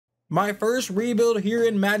My first rebuild here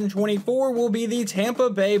in Madden 24 will be the Tampa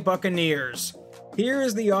Bay Buccaneers. Here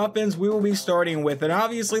is the offense we will be starting with, and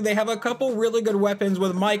obviously they have a couple really good weapons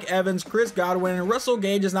with Mike Evans, Chris Godwin, and Russell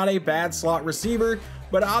Gage is not a bad slot receiver,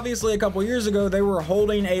 but obviously a couple years ago they were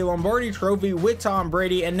holding a Lombardi trophy with Tom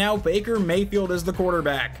Brady, and now Baker Mayfield is the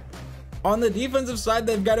quarterback. On the defensive side,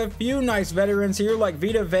 they've got a few nice veterans here like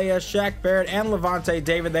Vita Vea, Shaq Barrett, and Levante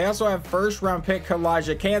David. They also have first-round pick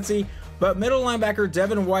Kalijah Kancey, but middle linebacker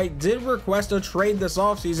Devin White did request a trade this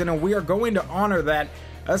offseason, and we are going to honor that.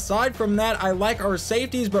 Aside from that, I like our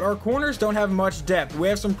safeties, but our corners don't have much depth. We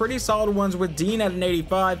have some pretty solid ones with Dean at an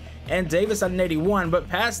 85 and Davis at an 81, but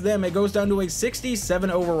past them, it goes down to a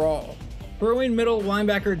 67 overall. Throwing middle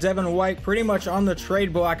linebacker Devin White pretty much on the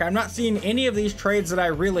trade block. I'm not seeing any of these trades that I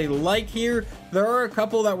really like here. There are a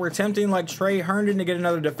couple that were tempting, like Trey Herndon to get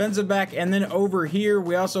another defensive back, and then over here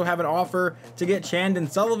we also have an offer to get Chandon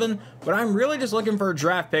Sullivan, but I'm really just looking for a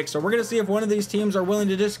draft pick, so we're going to see if one of these teams are willing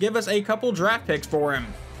to just give us a couple draft picks for him.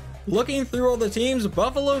 Looking through all the teams,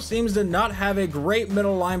 Buffalo seems to not have a great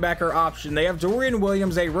middle linebacker option. They have Dorian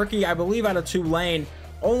Williams, a rookie, I believe, out of Tulane,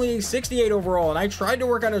 only 68 overall, and I tried to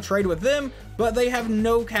work out a trade with them, but they have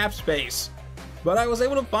no cap space. But I was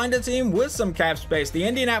able to find a team with some cap space. The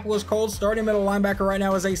Indianapolis Colts starting middle linebacker right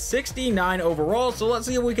now is a 69 overall, so let's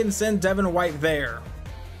see if we can send Devin White there.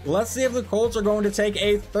 Let's see if the Colts are going to take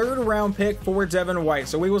a third-round pick for Devin White.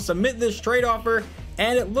 So we will submit this trade offer,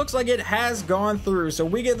 and it looks like it has gone through. So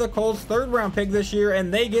we get the Colts' third-round pick this year,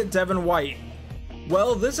 and they get Devin White.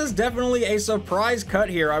 Well, this is definitely a surprise cut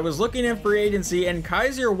here. I was looking in free agency, and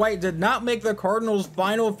Kaiser White did not make the Cardinals'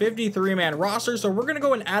 final 53-man roster, so we're going to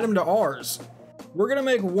go and add him to ours. We're going to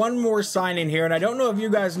make one more signing here, and I don't know if you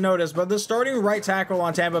guys noticed, but the starting right tackle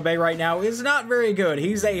on Tampa Bay right now is not very good.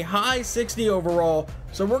 He's a high 60 overall,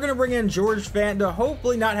 so we're going to bring in George Fant to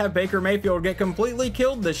hopefully not have Baker Mayfield get completely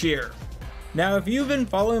killed this year. Now, if you've been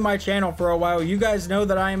following my channel for a while, you guys know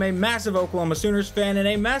that I am a massive Oklahoma Sooners fan and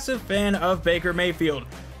a massive fan of Baker Mayfield.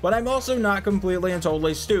 But I'm also not completely and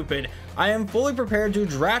totally stupid. I am fully prepared to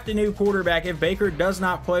draft a new quarterback if Baker does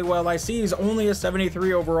not play well. I see he's only a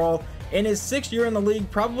 73 overall. In his 6th year in the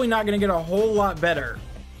league, probably not going to get a whole lot better.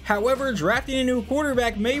 However, drafting a new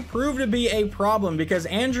quarterback may prove to be a problem because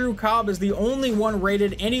Andrew Cobb is the only one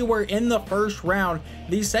rated anywhere in the first round.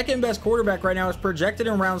 The second best quarterback right now is projected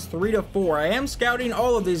in rounds 3 to 4. I am scouting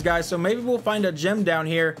all of these guys, so maybe we'll find a gem down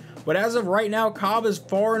here, but as of right now, Cobb is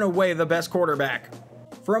far and away the best quarterback.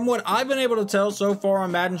 From what I've been able to tell so far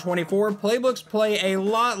on Madden 24, playbooks play a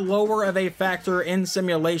lot lower of a factor in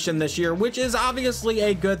simulation this year, which is obviously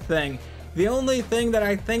a good thing. The only thing that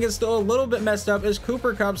I think is still a little bit messed up is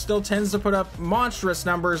Cooper Kupp still tends to put up monstrous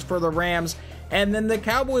numbers for the Rams, and then the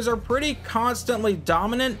Cowboys are pretty constantly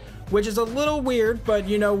dominant, which is a little weird, but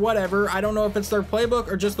you know, whatever. I don't know if it's their playbook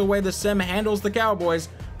or just the way the sim handles the Cowboys,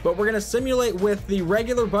 but we're going to simulate with the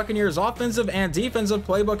regular Buccaneers offensive and defensive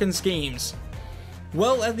playbook and schemes.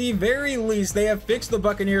 Well, at the very least, they have fixed the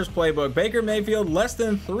Buccaneers playbook. Baker Mayfield, less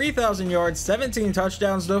than 3,000 yards, 17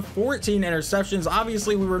 touchdowns to 14 interceptions.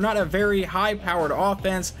 Obviously, we were not a very high-powered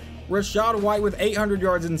offense. Rachaad White with 800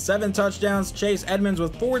 yards and 7 touchdowns. Chase Edmonds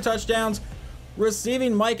with 4 touchdowns.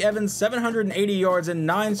 Receiving Mike Evans, 780 yards and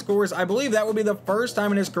 9 scores. I believe that will be the first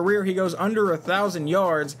time in his career he goes under 1,000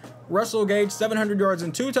 yards. Russell Gage, 700 yards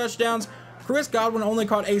and 2 touchdowns. Chris Godwin only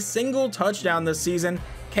caught a single touchdown this season.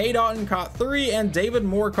 K. Dotton caught 3 and David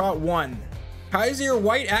Moore caught 1. Kaiser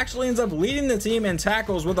White actually ends up leading the team in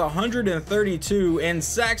tackles with 132. In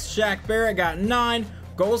sacks, Shaq Barrett got 9,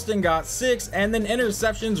 Golston got 6, and then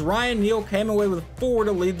interceptions, Ryan Neal came away with 4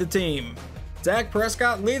 to lead the team. Dak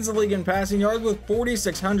Prescott leads the league in passing yards with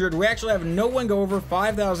 4,600. We actually have no one go over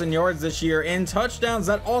 5,000 yards this year. In touchdowns,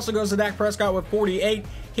 that also goes to Dak Prescott with 48.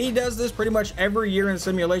 He does this pretty much every year in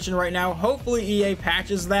simulation right now. Hopefully EA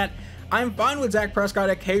patches that. I'm fine with Dak Prescott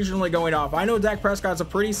occasionally going off. I know Dak Prescott's a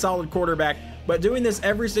pretty solid quarterback, but doing this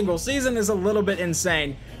every single season is a little bit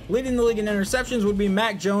insane. Leading the league in interceptions would be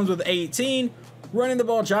Mac Jones with 18. Running the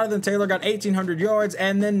ball, Jonathan Taylor got 1,800 yards,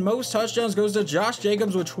 and then most touchdowns goes to Josh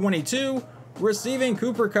Jacobs with 22. Receiving,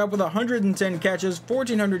 Cooper Kupp with 110 catches,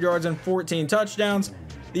 1,400 yards, and 14 touchdowns.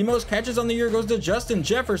 The most catches on the year goes to Justin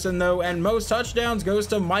Jefferson, though, and most touchdowns goes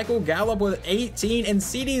to Michael Gallup with 18, and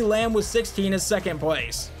CeeDee Lamb with 16 is second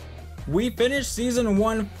place. We finished Season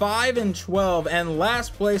 1 5-12 and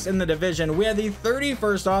last place in the division. We had the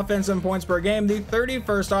 31st offense in points per game, the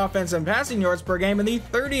 31st offense in passing yards per game, and the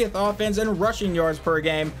 30th offense in rushing yards per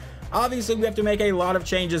game. Obviously, we have to make a lot of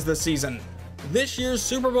changes this season. This year's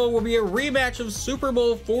Super Bowl will be a rematch of Super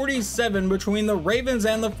Bowl 47 between the Ravens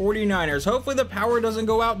and the 49ers. Hopefully the power doesn't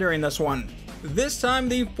go out during this one. This time,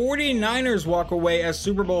 the 49ers walk away as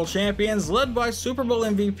Super Bowl champions, led by Super Bowl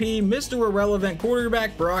MVP, Mr. Irrelevant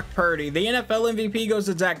quarterback Brock Purdy. The NFL MVP goes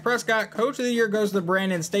to Dak Prescott, Coach of the Year goes to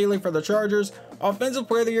Brandon Staley for the Chargers, Offensive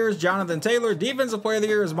Player of the Year is Jonathan Taylor, Defensive Player of the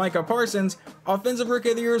Year is Micah Parsons, Offensive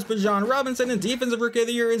Rookie of the Year is Bijan Robinson, and Defensive Rookie of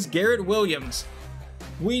the Year is Garrett Williams.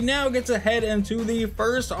 We now get to head into the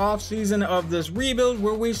first offseason of this rebuild,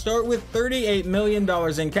 where we start with $38 million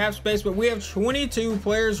in cap space, but we have 22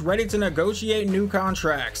 players ready to negotiate new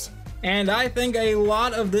contracts. And I think a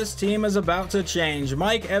lot of this team is about to change.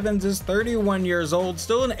 Mike Evans is 31 years old,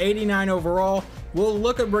 still an 89 overall. We'll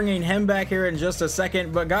look at bringing him back here in just a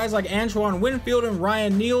second, but guys like Antoine Winfield and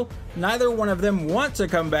Ryan Neal, neither one of them want to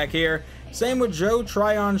come back here. Same with Joe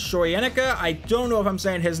Tryon-Shoyinka. I don't know if I'm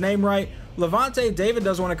saying his name right. Levante David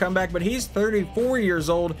does want to come back, but he's 34 years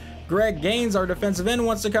old. Greg Gaines, our defensive end,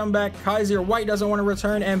 wants to come back. Kaiser White doesn't want to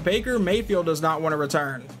return, and Baker Mayfield does not want to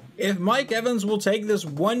return. If Mike Evans will take this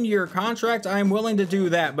 1-year contract, I'm willing to do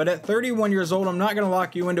that, but at 31 years old, I'm not going to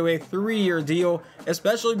lock you into a 3-year deal,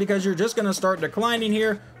 especially because you're just going to start declining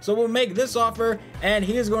here. So we'll make this offer, and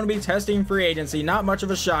he is going to be testing free agency. Not much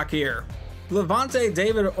of a shock here. Levante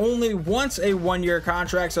David only wants a 1-year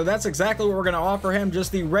contract, so that's exactly what we're going to offer him,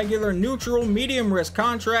 just the regular neutral medium risk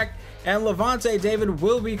contract, and Levante David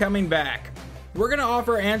will be coming back. We're going to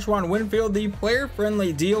offer Antoine Winfield the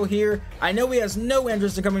player-friendly deal here. I know he has no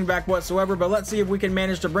interest in coming back whatsoever, but let's see if we can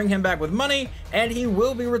manage to bring him back with money, and he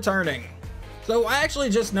will be returning. So I actually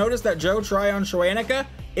just noticed that Joe Tryon-Shoyinka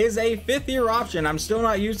is a 5th-year option. I'm still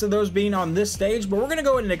not used to those being on this stage, but we're going to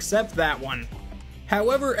go ahead and accept that one.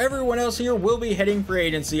 However, everyone else here will be hitting free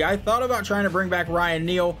agency. I thought about trying to bring back Ryan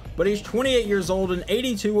Neal, but he's 28 years old and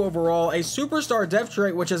 82 overall, a superstar depth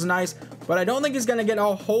trait, which is nice, but I don't think he's going to get a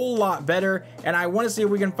whole lot better, and I want to see if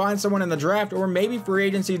we can find someone in the draft or maybe free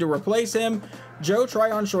agency to replace him. Joe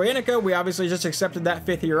Tryon-Shoyinka, we obviously just accepted that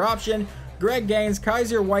 5th-year option. Greg Gaines,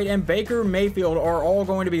 Kaiser White, and Baker Mayfield are all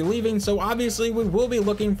going to be leaving, so obviously we will be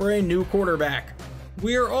looking for a new quarterback.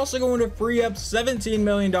 We are also going to free up $17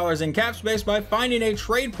 million in cap space by finding a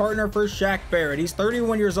trade partner for Shaq Barrett. He's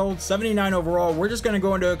 31 years old, 79 overall. We're just going to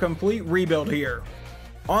go into a complete rebuild here.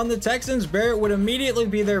 On the Texans, Barrett would immediately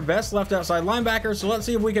be their best left outside linebacker, so let's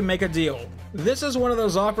see if we can make a deal. This is one of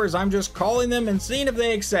those offers I'm just calling them and seeing if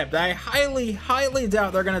they accept. I highly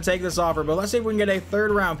doubt they're going to take this offer, but let's see if we can get a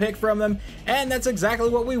 3rd round pick from them, and that's exactly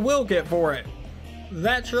what we will get for it.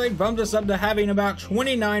 That trade bumped us up to having about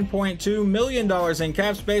 $29.2 million in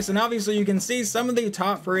cap space, and obviously you can see some of the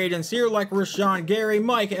top free agents here like Rashawn Gary,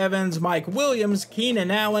 Mike Evans, Mike Williams, Keenan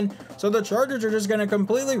Allen, so the Chargers are just going to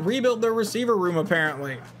completely rebuild their receiver room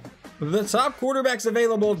apparently. The top quarterbacks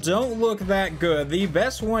available don't look that good. The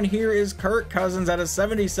best one here is Kirk Cousins at a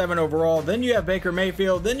 77 overall, then you have Baker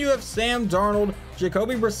Mayfield, then you have Sam Darnold,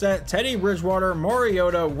 Jacoby Brissett, Teddy Bridgewater,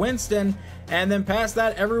 Mariota, Winston, and then past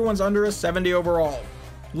that, everyone's under a 70 overall.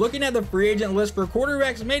 Looking at the free agent list for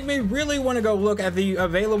quarterbacks made me really want to go look at the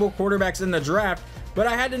available quarterbacks in the draft, but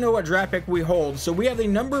I had to know what draft pick we hold. So we have the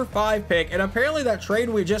number 5 pick, and apparently that trade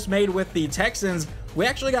we just made with the Texans, we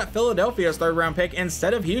actually got Philadelphia's 3rd round pick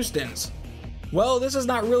instead of Houston's. Well, this is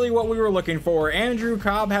not really what we were looking for. Andrew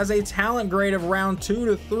Cobb has a talent grade of round 2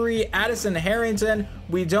 to 3. Addison Harrington,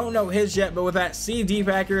 we don't know his yet, but with that C deep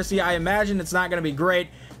accuracy, I imagine it's not going to be great.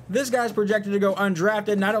 This guy's projected to go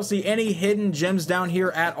undrafted, and I don't see any hidden gems down here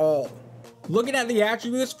at all. Looking at the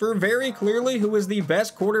attributes for very clearly who is the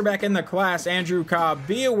best quarterback in the class, Andrew Cobb: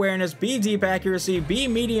 B awareness, B deep accuracy, B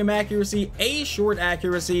medium accuracy, A short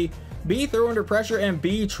accuracy, B throw under pressure, and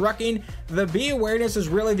B trucking. The B awareness is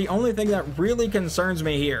really the only thing that really concerns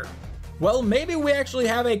me here. Well, maybe we actually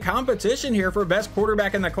have a competition here for best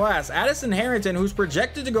quarterback in the class. Addison Harrington, who's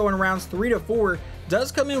projected to go in rounds 3 to 4,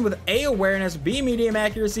 does come in with A awareness, B medium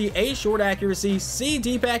accuracy, A short accuracy, C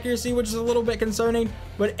deep accuracy, which is a little bit concerning,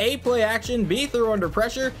 but A play action, B throw under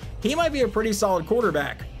pressure. He might be a pretty solid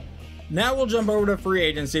quarterback. Now we'll jump over to free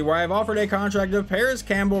agency, where I've offered a contract of Paris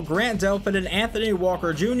Campbell, Grant Delpit, and Anthony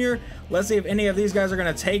Walker Jr. Let's see if any of these guys are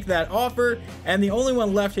going to take that offer, and the only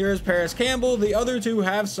one left here is Paris Campbell. The other 2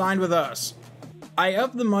 have signed with us. I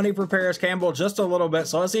upped the money for Paris Campbell just a little bit,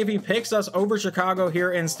 so let's see if he picks us over Chicago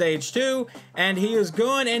here in stage 2, and he is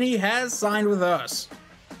good, and he has signed with us.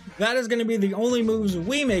 That is going to be the only moves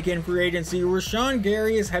we make in free agency. Rashawn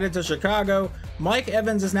Gary is headed to Chicago. Mike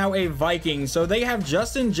Evans is now a Viking, so they have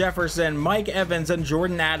Justin Jefferson, Mike Evans, and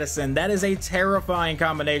Jordan Addison. That is a terrifying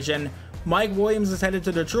combination. Mike Williams is headed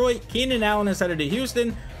to Detroit. Keenan Allen is headed to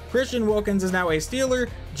Houston. Christian Wilkins is now a Steeler.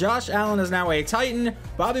 Josh Allen is now a Titan.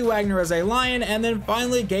 Bobby Wagner is a Lion. And then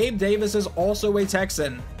finally, Gabe Davis is also a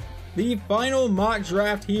Texan. The final mock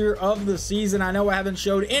draft here of the season. I know I haven't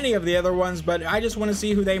showed any of the other ones, but I just want to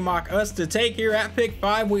see who they mock us to take here. At pick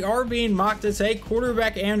 5, we are being mocked to take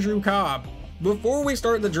quarterback Andrew Cobb. Before we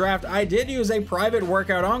start the draft, I did use a private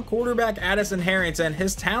workout on quarterback Addison Harrington.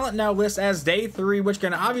 His talent now lists as day 3, which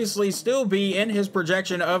can obviously still be in his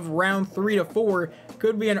projection of round 3 to 4.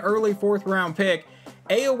 Could be an early 4th round pick.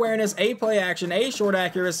 A awareness, A play action, A short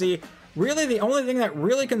accuracy. Really, the only thing that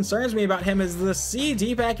really concerns me about him is the C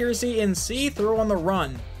deep accuracy and C throw on the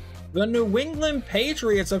run. The New England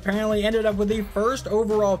Patriots apparently ended up with the 1st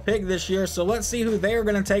overall pick this year, so let's see who they're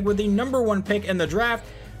going to take with the number 1 pick in the draft.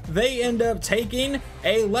 They end up taking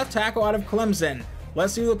a left tackle out of Clemson.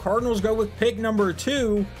 Let's see who the Cardinals go with pick number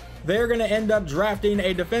 2. They're going to end up drafting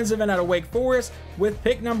a defensive end out of Wake Forest. With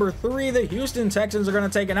pick number 3, the Houston Texans are going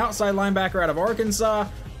to take an outside linebacker out of Arkansas.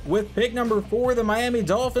 With pick number 4, the Miami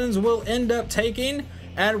Dolphins will end up taking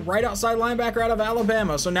a right outside linebacker out of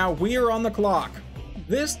Alabama. So now we are on the clock.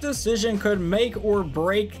 This decision could make or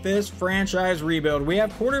break this franchise rebuild. We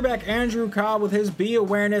have quarterback Andrew Cobb with his B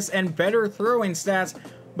awareness and better throwing stats,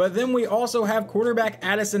 but then we also have quarterback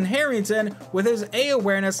Addison Harrington with his A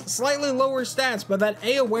awareness, slightly lower stats, but that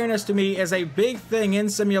A awareness to me is a big thing in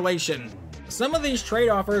simulation. Some of these trade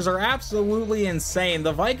offers are absolutely insane.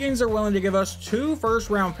 The Vikings are willing to give us 2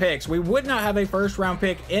 first-round picks. We would not have a first-round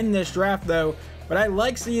pick in this draft though, but I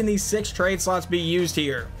like seeing these 6 trade slots be used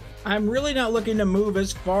here. I'm really not looking to move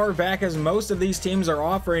as far back as most of these teams are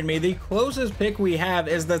offering me. The closest pick we have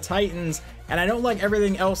is the Titans, and I don't like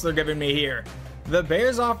everything else they're giving me here. The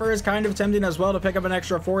Bears offer is kind of tempting as well to pick up an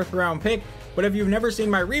extra 4th round pick, but if you've never seen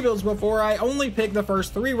my rebuilds before, I only pick the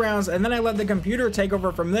first 3 rounds and then I let the computer take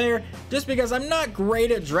over from there, just because I'm not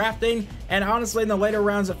great at drafting, and honestly in the later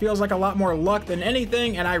rounds it feels like a lot more luck than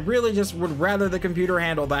anything, and I really just would rather the computer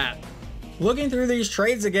handle that. Looking through these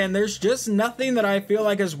trades again, there's just nothing that I feel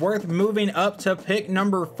like is worth moving up to pick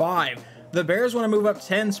number 5. The Bears want to move up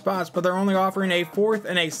 10 spots, but they're only offering a 4th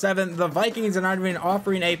and a 7th. The Vikings are not even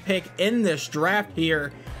offering a pick in this draft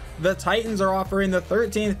here. The Titans are offering the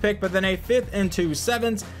 13th pick, but then a 5th and 2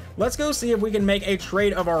 7ths. Let's go see if we can make a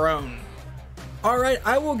trade of our own. Alright,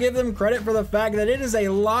 I will give them credit for the fact that it is a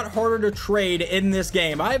lot harder to trade in this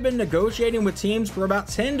game. I've been negotiating with teams for about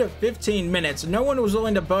 10 to 15 minutes. No one was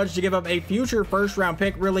willing to budge to give up a future 1st round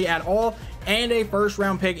pick really at all, and a 1st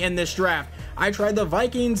round pick in this draft. I tried the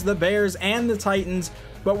Vikings, the Bears, and the Titans,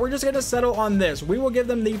 but we're just going to settle on this. We will give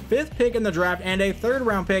them the 5th pick in the draft and a 3rd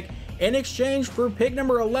round pick in exchange for pick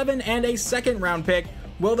number 11 and a 2nd round pick.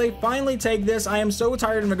 Will they finally take this? I am so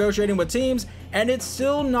tired of negotiating with teams, and it's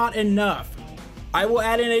still not enough. I will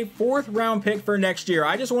add in a 4th round pick for next year.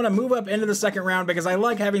 I just want to move up into the 2nd round because I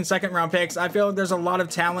like having 2nd round picks. I feel like there's a lot of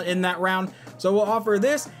talent in that round. So we'll offer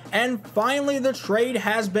this, and finally the trade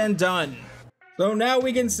has been done. So now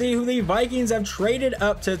we can see who the Vikings have traded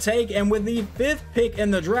up to take, and with the 5th pick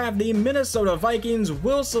in the draft, the Minnesota Vikings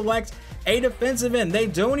will select a defensive end. They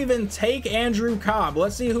don't even take Andrew Cobb.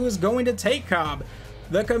 Let's see who is going to take Cobb.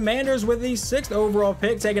 The Commanders with the 6th overall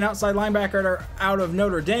pick take an outside linebacker out of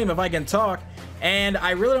Notre Dame, if I can talk. And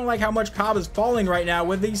I really don't like how much Cobb is falling right now.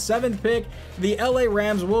 With the 7th pick, the LA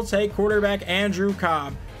Rams will take quarterback Andrew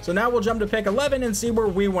Cobb. So now we'll jump to pick 11 and see where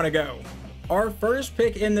we want to go. Our first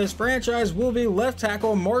pick in this franchise will be left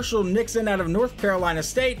tackle Marshall Nixon out of North Carolina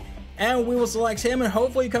State, and we will select him, and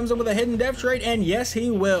hopefully he comes in with a hidden depth trait, and yes,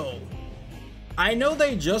 he will. I know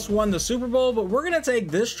they just won the Super Bowl, but we're going to take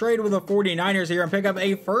this trade with the 49ers here and pick up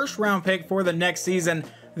a 1st round pick for the next season.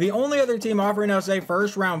 The only other team offering us a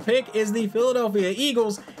 1st round pick is the Philadelphia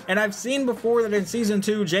Eagles, and I've seen before that in Season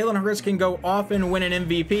 2, Jalen Hurts can go off and win an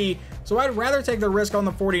MVP, so I'd rather take the risk on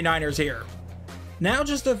the 49ers here. Now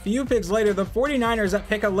just a few picks later, the 49ers at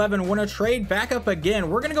pick 11 want to trade back up again.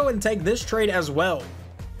 We're going to go ahead and take this trade as well.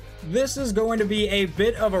 This is going to be a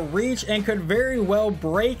bit of a reach and could very well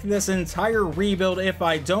break this entire rebuild if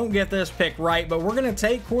I don't get this pick right, but we're going to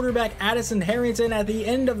take quarterback Addison Harrington at the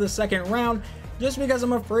end of the 2nd round, just because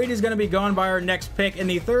I'm afraid he's going to be gone by our next pick in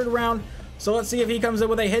the 3rd round. So let's see if he comes in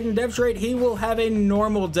with a hidden depth trait. He will have a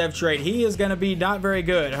normal depth trait. He is going to be not very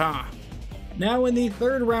good, huh? Now in the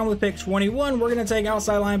 3rd round with pick 21, we're going to take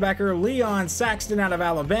outside linebacker Leon Saxton out of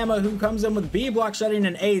Alabama, who comes in with B block shedding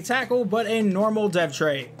and A tackle, but a normal depth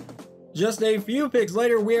trait. Just a few picks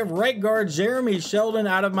later, we have right guard Jeremy Sheldon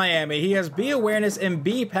out of Miami. He has B awareness and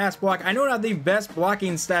B pass block. I know not the best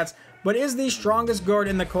blocking stats, but is the strongest guard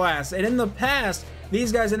in the class. And in the past,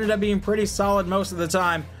 these guys ended up being pretty solid most of the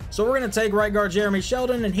time. So we're going to take right guard Jeremy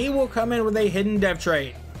Sheldon, and he will come in with a hidden depth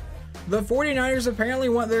trait. The 49ers apparently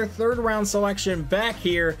want their third round selection back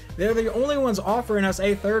here. They're the only ones offering us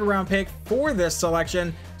a third round pick for this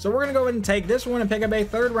selection. So we're going to go ahead and take this one and pick up a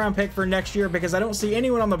third round pick for next year because I don't see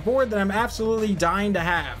anyone on the board that I'm absolutely dying to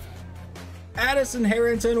have. Addison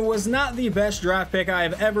Harrington was not the best draft pick I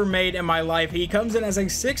have ever made in my life. He comes in as a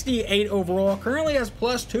 68 overall, currently has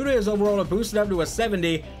 +2 to his overall to boost it up to a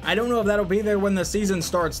 70. I don't know if that'll be there when the season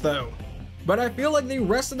starts though. But I feel like the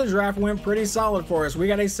rest of the draft went pretty solid for us. We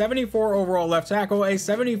got a 74 overall left tackle, a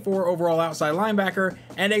 74 overall outside linebacker,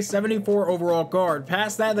 and a 74 overall guard.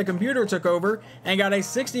 Past that, the computer took over and got a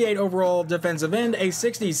 68 overall defensive end, a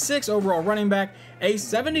 66 overall running back, a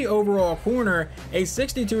 70 overall corner, a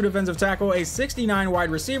 62 defensive tackle, a 69 wide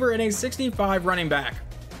receiver, and a 65 running back.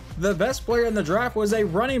 The best player in the draft was a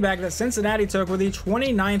running back that Cincinnati took with the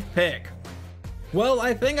 29th pick. Well,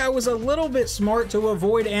 I think I was a little bit smart to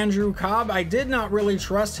avoid Andrew Cobb. I did not really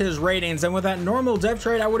trust his ratings, and with that normal depth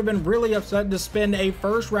trade, I would have been really upset to spend a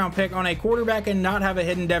first round pick on a quarterback and not have a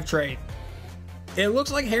hidden depth trade. It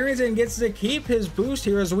looks like Harrington gets to keep his boost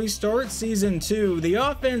here as we start season 2. The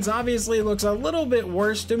offense obviously looks a little bit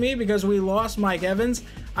worse to me because we lost Mike Evans.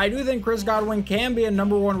 I do think Chris Godwin can be a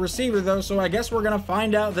 #1 receiver though, so I guess we're going to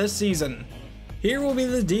find out this season. Here will be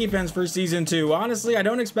the defense for season 2. Honestly, I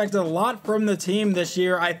don't expect a lot from the team this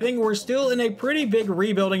year. I think we're still in a pretty big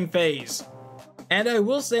rebuilding phase. And I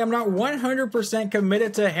will say I'm not 100%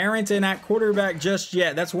 committed to Harrington at quarterback just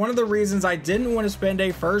yet. That's one of the reasons I didn't want to spend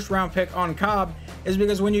a first round pick on Cobb, is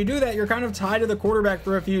because when you do that, you're kind of tied to the quarterback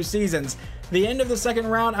for a few seasons. The end of the second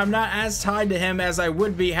round, I'm not as tied to him as I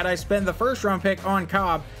would be had I spent the first round pick on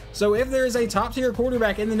Cobb. So if there is a top tier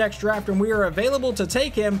quarterback in the next draft and we are available to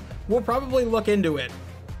take him, we'll probably look into it.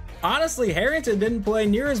 Honestly, Harrington didn't play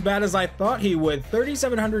near as bad as I thought he would.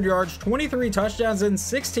 3,700 yards, 23 touchdowns, and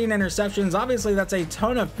 16 interceptions. Obviously, that's a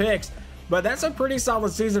ton of picks, but that's a pretty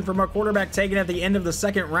solid season from a quarterback taken at the end of the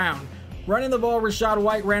second round. Running the ball, Rachaad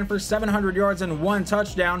White ran for 700 yards and 1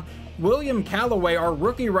 touchdown. William Callaway, our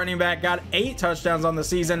rookie running back, got 8 touchdowns on the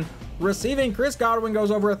season. Receiving, Chris Godwin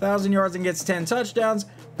goes over 1,000 yards and gets 10 touchdowns.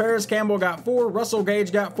 Paris Campbell got 4. Russell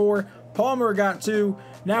Gage got 4. Palmer got 2.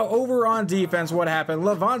 Now over on defense, what happened?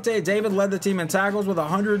 Levante David led the team in tackles with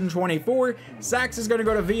 124. Sacks is going to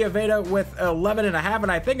go to Villa with 11.5,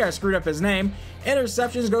 and I think I screwed up his name.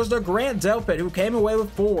 Interceptions goes to Grant Delpit, who came away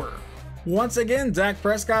with 4. Once again, Dak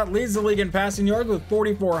Prescott leads the league in passing yards with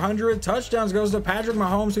 4,400. Touchdowns goes to Patrick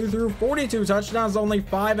Mahomes, who threw 42 touchdowns, only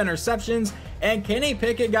 5 interceptions. And Kenny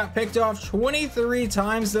Pickett got picked off 23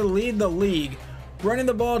 times to lead the league. Running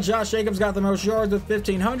the ball, Josh Jacobs got the most yards with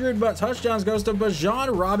 1,500, but touchdowns goes to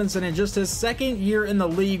Bijan Robinson in just his second year in the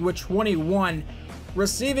league with 21.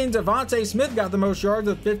 Receiving, Devontae Smith got the most yards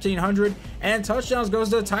with 1,500, and touchdowns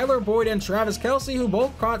goes to Tyler Boyd and Travis Kelce, who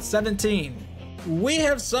both caught 17. We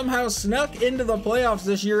have somehow snuck into the playoffs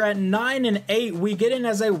this year at 9-8. We get in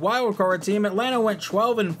as a wild card team. Atlanta went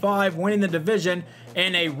 12-5, winning the division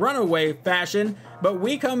in a runaway fashion, but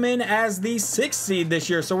we come in as the 6th seed this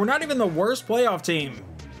year, so we're not even the worst playoff team.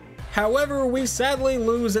 However, we sadly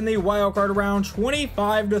lose in the wild card round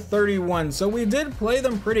 25-31, so we did play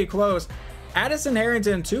them pretty close. Addison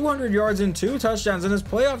Harrington, 200 yards and 2 touchdowns in his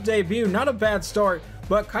playoff debut, not a bad start.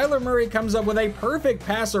 But Kyler Murray comes up with a perfect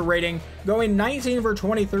passer rating, going 19 for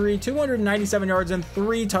 23, 297 yards, and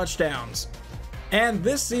 3 touchdowns. And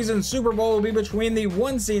this season's Super Bowl will be between the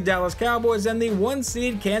 1 seed Dallas Cowboys and the 1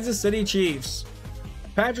 seed Kansas City Chiefs.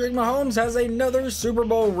 Patrick Mahomes has another Super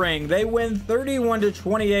Bowl ring. They win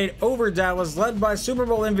 31-28 over Dallas, led by Super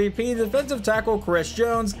Bowl MVP defensive tackle Chris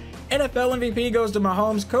Jones. NFL MVP goes to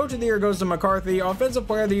Mahomes, Coach of the Year goes to McCarthy, Offensive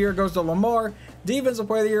Player of the Year goes to Lamar, Defensive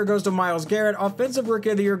Player of the Year goes to Myles Garrett, Offensive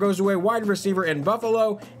Rookie of the Year goes to a wide receiver in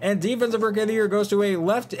Buffalo, and Defensive Rookie of the Year goes to a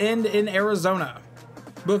left end in Arizona.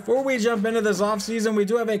 Before we jump into this offseason, we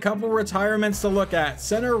do have a couple retirements to look at.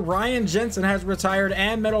 Center Ryan Jensen has retired,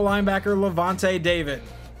 and middle linebacker Levante David.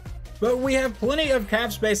 But we have plenty of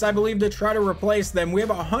cap space, I believe, to try to replace them. We have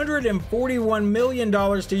 $141 million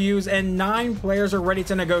to use, and 9 players are ready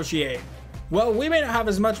to negotiate. Well, we may not have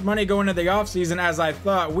as much money going into the offseason as I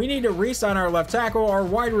thought. We need to re-sign our left tackle, our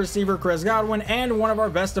wide receiver Chris Godwin, and one of our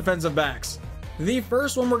best defensive backs. The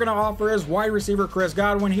first one we're going to offer is wide receiver Chris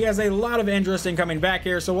Godwin. He has a lot of interest in coming back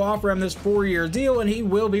here, so we'll offer him this 4-year deal, and he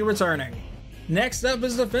will be returning. Next up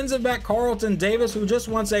is defensive back Carlton Davis, who just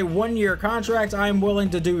wants a 1-year contract. I'm willing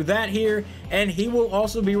to do that here, and he will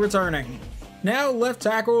also be returning. Now left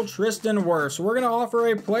tackle Tristan Wirfs. We're going to offer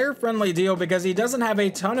a player-friendly deal because he doesn't have a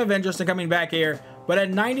ton of interest in coming back here, but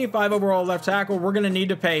at 95 overall left tackle, we're going to need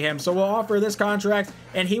to pay him, so we'll offer this contract,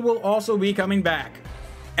 and he will also be coming back.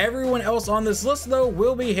 Everyone else on this list though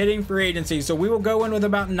will be hitting free agency, so we will go in with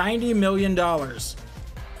about $90 million.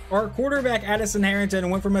 Our quarterback Addison Harrington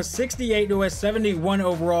went from a 68 to a 71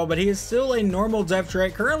 overall, but he is still a normal depth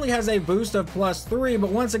trait. Currently has a boost of +3, but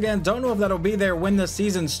once again, don't know if that'll be there when the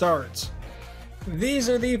season starts. These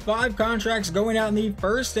are the 5 contracts going out in the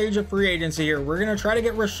first stage of free agency here. We're going to try to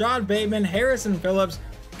get Rashad Bateman, Harrison Phillips,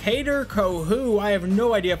 Kader Kohu, I have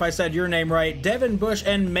no idea if I said your name right, Devin Bush,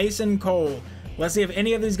 and Mason Cole. Let's see if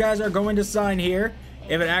any of these guys are going to sign here.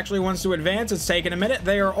 If it actually wants to advance, it's taking a minute.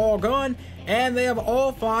 They are all gone, and they have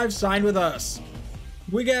all 5 signed with us.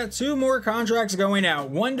 We got 2 more contracts going out,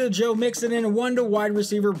 one to Joe Mixon and one to wide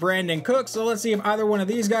receiver Brandon Cooks. So let's see if either one of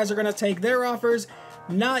these guys are going to take their offers.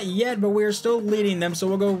 Not yet, but we're still leading them, so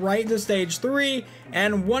we'll go right to stage 3,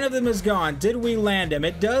 and one of them is gone. Did we land him?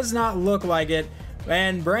 It does not look like it,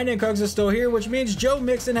 and Brandon Cooks is still here, which means Joe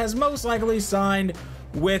Mixon has most likely signed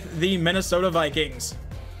with the Minnesota Vikings.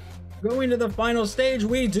 Going to the final stage,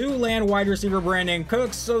 we do land wide receiver Brandon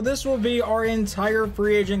Cooks, so this will be our entire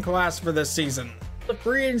free agent class for this season. The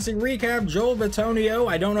free agency recap, Joel Bitonio,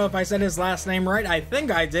 I don't know if I said his last name right, I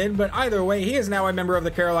think I did, but either way, he is now a member of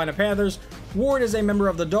the Carolina Panthers. Ward is a member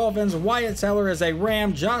of the Dolphins, Wyatt Teller is a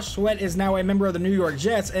Ram, Josh Sweat is now a member of the New York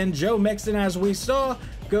Jets, and Joe Mixon, as we saw,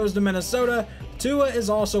 goes to Minnesota. Tua is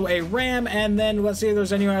also a Ram, and then let's see if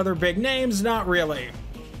there's any other big names, not really.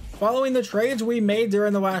 Following the trades we made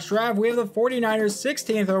during the last draft, we have the 49ers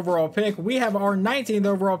 16th overall pick, we have our 19th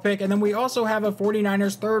overall pick, and then we also have a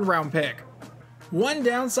 49ers 3rd round pick. One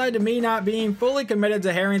downside to me not being fully committed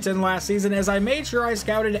to Harrington last season is I made sure I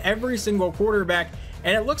scouted every single quarterback,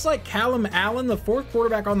 and it looks like Callum Allen, the 4th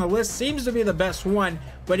quarterback on the list, seems to be the best one,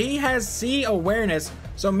 but he has C awareness,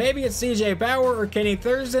 so maybe it's CJ Bauer or Kenny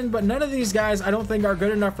Thurston, but none of these guys I don't think are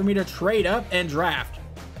good enough for me to trade up and draft.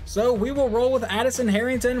 So we will roll with Addison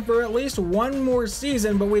Harrington for at least one more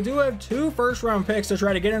season, but we do have 2 first-round picks to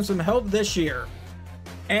try to get him some help this year.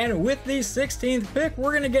 And with the 16th pick,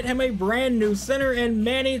 we're going to get him a brand new center in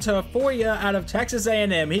Manny Tafoya out of Texas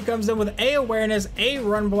A&M. He comes in with A awareness, A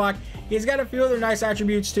run block. He's got a few other nice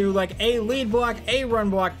attributes too, like A lead block, A run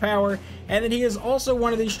block power, and then he is also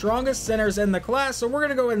one of the strongest centers in the class, so we're going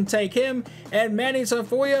to go ahead and take him, and Manny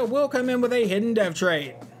Tafoya will come in with a hidden dev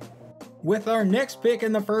trade. With our next pick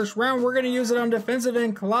in the first round, we're going to use it on defensive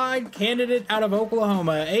end Clyde, candidate out of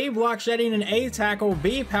Oklahoma. A block shedding and A tackle,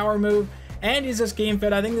 B power move, and he's a scheme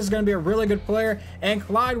fit. I think this is going to be a really good player, and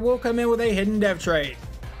Clyde will come in with a hidden dev trade.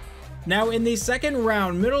 Now in the second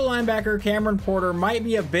round, middle linebacker Cameron Porter might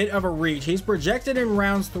be a bit of a reach. He's projected in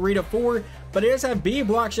rounds 3 to 4, but he does have B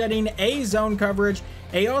block shedding, A zone coverage.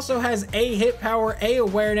 He also has A hit power, A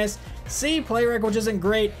awareness, C play rec, which isn't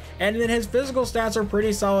great, and then his physical stats are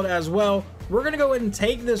pretty solid as well. We're going to go ahead and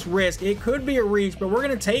take this risk. It could be a reach, but we're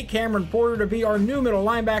going to take Cameron Porter to be our new middle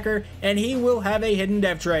linebacker, and he will have a hidden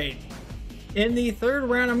dev trade. In the third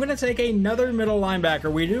round, I'm going to take another middle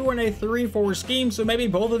linebacker. We do run a 3-4 scheme, so maybe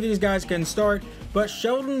both of these guys can start, but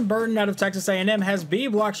Sheldon Burton out of Texas A&M has B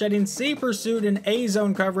block shedding, C pursuit, and A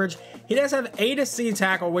zone coverage. He does have A to C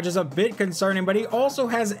tackle, which is a bit concerning, but he also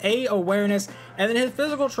has A awareness, and then his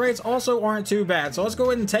physical traits also aren't too bad. So let's go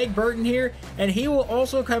ahead and take Burton here, and he will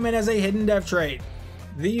also come in as a hidden dev trade.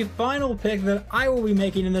 The final pick that I will be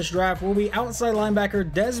making in this draft will be outside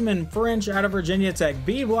linebacker Desmond French out of Virginia Tech.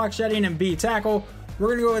 B block shedding and B tackle. We're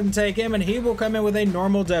going to go ahead and take him, and he will come in with a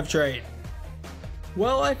normal dev trade.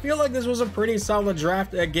 Well, I feel like this was a pretty solid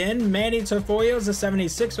draft again. Manny Tafoya is a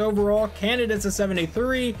 76 overall, candidate's a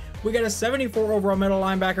 73. We got a 74 overall middle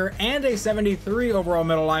linebacker and a 73 overall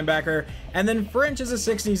middle linebacker. And then French is a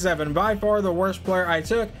 67, by far the worst player I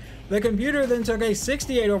took. The computer then took a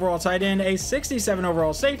 68 overall tight end, a 67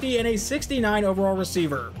 overall safety, and a 69 overall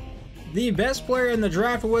receiver. The best player in the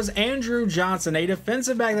draft was Andrew Johnson, a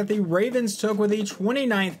defensive back that the Ravens took with the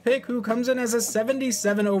 29th pick, who comes in as a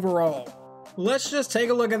 77 overall. Let's just take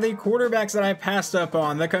a look at the quarterbacks that I passed up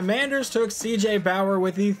on. The Commanders took CJ Bauer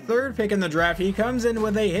with the 3rd pick in the draft. He comes in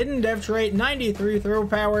with a hidden dev trait, 93 throw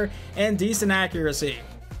power, and decent accuracy.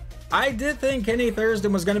 I did think Kenny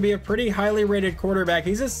Thurston was going to be a pretty highly rated quarterback.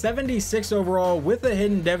 He's a 76 overall with a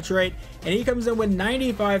hidden dev trait, and he comes in with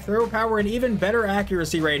 95 throw power and even better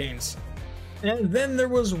accuracy ratings. And then there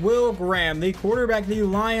was Will Graham, the quarterback the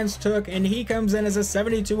Lions took, and he comes in as a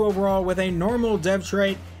 72 overall with a normal dev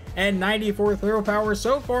trait and 94 throw power.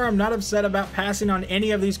 So far, I'm not upset about passing on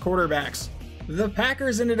any of these quarterbacks. The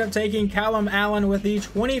Packers ended up taking Callum Allen with the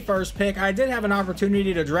 21st pick. I did have an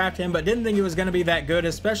opportunity to draft him, but didn't think he was going to be that good,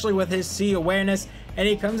 especially with his C awareness, and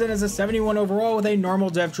he comes in as a 71 overall with a normal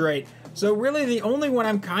dev trait. So really the only one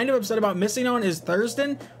I'm kind of upset about missing on is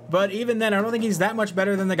Thurston, but even then I don't think he's that much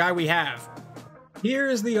better than the guy we have.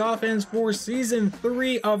 Here is the offense for Season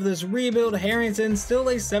 3 of this rebuild. Harrington still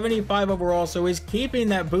a 75 overall, so he's keeping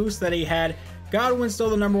that boost that he had. Godwin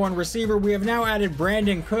still the #1 receiver. We have now added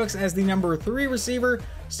Brandon Cooks as the #3 receiver.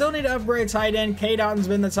 Still need to upgrade tight end. K. Dotton's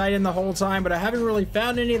been the tight end the whole time, but I haven't really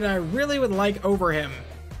found any that I really would like over him.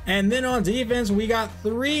 And then on defense, we got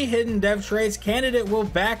 3 hidden depth traits. Candidate will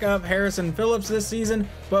back up Harrison Phillips this season,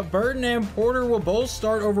 but Burton and Porter will both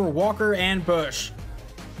start over Walker and Bush.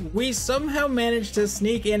 We somehow managed to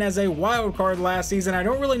sneak in as a wild card last season. I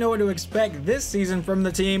don't really know what to expect this season from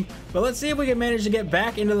the team, but let's see if we can manage to get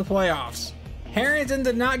back into the playoffs. Harrington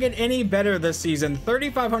did not get any better this season.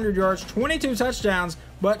 3,500 yards, 22 touchdowns,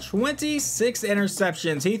 but 26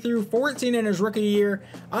 interceptions. He threw 14 in his rookie year,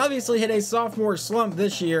 obviously hit a sophomore slump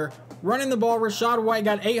this year. Running the ball, Rachaad White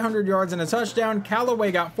got 800 yards and a touchdown,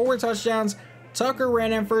 Callaway got 4 touchdowns, Tucker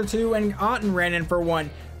ran in for 2, and Otten ran in for 1.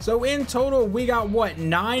 So in total, we got,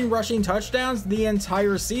 9 rushing touchdowns the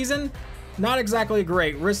entire season? Not exactly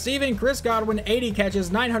great. Receiving, Chris Godwin, 80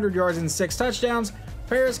 catches, 900 yards, and 6 touchdowns.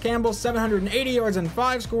 Paris Campbell, 780 yards and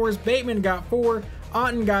 5 scores. Bateman got 4.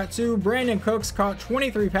 Otten got 2. Brandon Cooks caught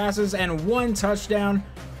 23 passes and 1 touchdown.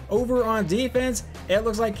 Over on defense, it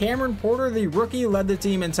looks like Cameron Porter, the rookie, led the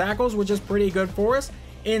team in tackles, which is pretty good for us.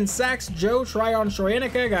 In sacks, Joe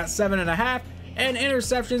Tryon-Shoyinka got 7.5. And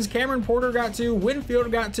interceptions, Cameron Porter got 2, Winfield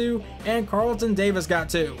got 2, and Carlton Davis got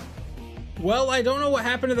 2. Well, I don't know what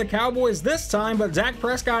happened to the Cowboys this time, but Dak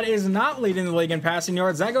Prescott is not leading the league in passing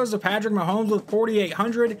yards. That goes to Patrick Mahomes with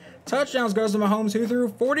 4,800. Touchdowns goes to Mahomes, who threw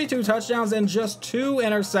 42 touchdowns and just 2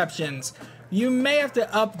 interceptions. You may have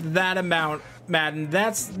to up that amount, Madden.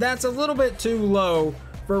 That's a little bit too low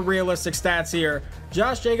for realistic stats here.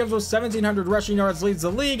 Josh Jacobs with 1,700 rushing yards leads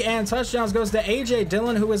the league, and touchdowns goes to A.J.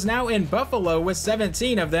 Dillon, who is now in Buffalo with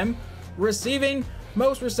 17 of them. Receiving,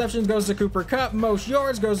 most receptions goes to Cooper Kupp, most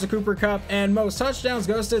yards goes to Cooper Kupp, and most touchdowns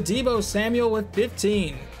goes to Deebo Samuel with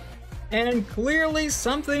 15. And clearly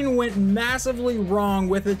something went massively wrong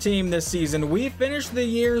with the team this season. We finished the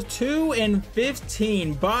year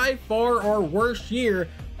 2-15, by far our worst year,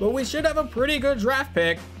 but we should have a pretty good draft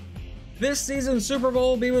pick. This season's Super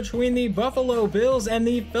Bowl will be between the Buffalo Bills and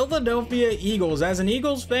the Philadelphia Eagles. As an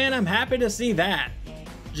Eagles fan, I'm happy to see that.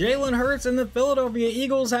 Jalen Hurts and the Philadelphia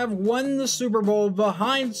Eagles have won the Super Bowl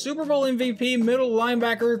behind Super Bowl MVP middle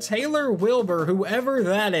linebacker Taylor Wilbur, whoever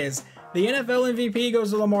that is. The NFL MVP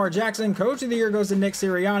goes to Lamar Jackson, Coach of the Year goes to Nick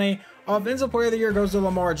Sirianni, Offensive Player of the Year goes to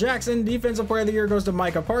Lamar Jackson, Defensive Player of the Year goes to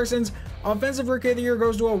Micah Parsons, Offensive Rookie of the Year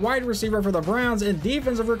goes to a wide receiver for the Browns, and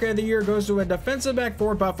Defensive Rookie of the Year goes to a defensive back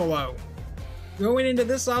for Buffalo. Going into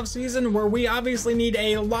this offseason, where we obviously need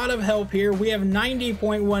a lot of help here, we have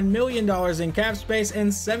 $90.1 million in cap space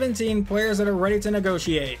and 17 players that are ready to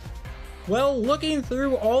negotiate. Well, looking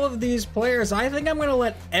through all of these players, I think I'm going to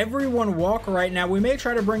let everyone walk right now. We may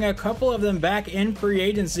try to bring a couple of them back in free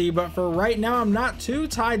agency, but for right now, I'm not too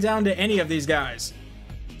tied down to any of these guys.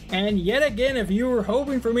 And yet again, if you were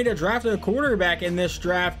hoping for me to draft a quarterback in this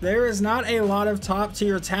draft, there is not a lot of top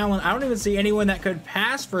tier talent. I don't even see anyone that could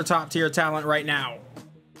pass for top tier talent right now.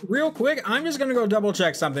 Real quick, I'm just going to go double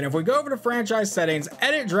check something. If we go over to franchise settings,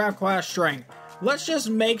 edit draft class strength, let's just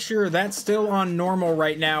make sure that's still on normal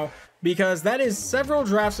right now, because that is several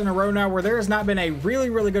drafts in a row now where there has not been a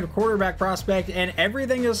really good quarterback prospect and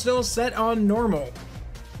everything is still set on normal.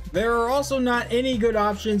 There are also not any good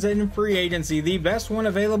options in free agency. The best one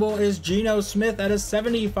available is Geno Smith at a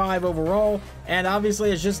 75 overall, and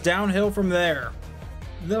obviously it's just downhill from there.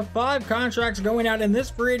 The 5 contracts going out in this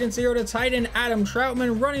free agency are to tight end Adam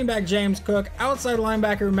Troutman, running back James Cook, outside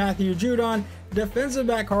linebacker Matthew Judon, defensive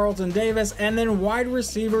back Carlton Davis, and then wide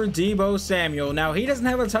receiver Deebo Samuel. Now, he doesn't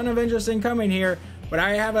have a ton of interest in coming here, but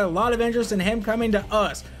I have a lot of interest in him coming to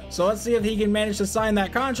us. So let's see if he can manage to sign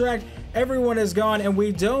that contract. Everyone is gone, and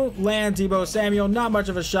we don't land Deebo Samuel. Not much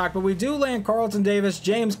of a shock, but we do land Carlton Davis,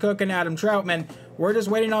 James Cook, and Adam Troutman. We're just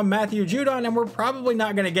waiting on Matthew Judon, and we're probably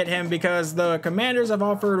not going to get him because the Commanders have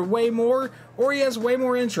offered way more, or he has way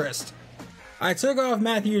more interest. I took off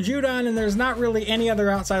Matthew Judon, and there's not really any other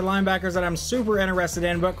outside linebackers that I'm super interested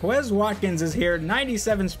in, but Quez Watkins is here,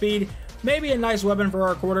 97 speed, maybe a nice weapon for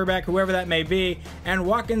our quarterback, whoever that may be, and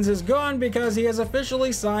Watkins is gone because he has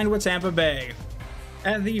officially signed with Tampa Bay.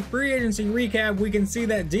 At the free agency recap, we can see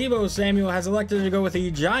that Deebo Samuel has elected to go with the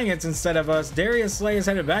Giants instead of us. Darius Slay is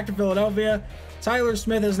headed back to Philadelphia. Tyler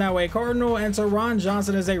Smith is now a Cardinal, and Teron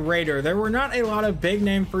Johnson is a Raider. There were not a lot of big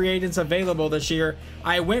name free agents available this year.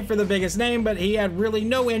 I went for the biggest name, but he had really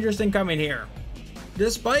no interest in coming here.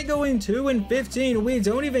 Despite going 2-15, we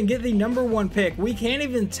don't even get the #1 pick. We can't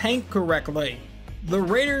even tank correctly. The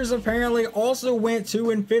Raiders apparently also went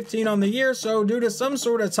 2-15 on the year, so due to some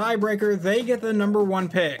sort of tiebreaker, they get the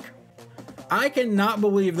 #1 pick. I cannot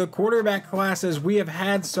believe the quarterback classes we have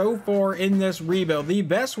had so far in this rebuild. The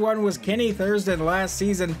best one was Kenny Thurston last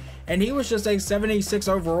season, and he was just a 76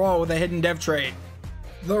 overall with a hidden depth trade.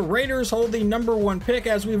 The Raiders hold the #1 pick,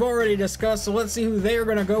 as we've already discussed, so let's see who they are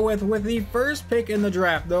going to go with. With the first pick in the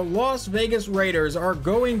draft, the Las Vegas Raiders are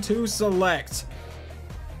going to select,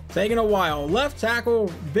 taking a while, left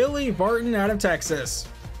tackle Billy Barton out of Texas.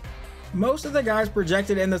 Most of the guys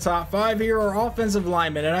projected in the top 5 here are offensive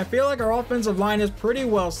linemen, and I feel like our offensive line is pretty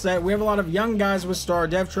well set. We have a lot of young guys with star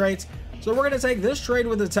depth traits, so we're going to take this trade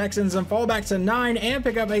with the Texans and fall back to 9 and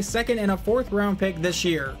pick up a 2nd and a 4th round pick this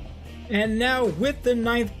year. And now with the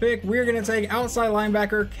 9th pick, we're going to take outside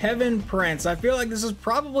linebacker Kevin Prince. I feel like this is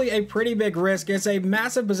probably a pretty big risk. It's a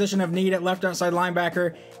massive position of need at left outside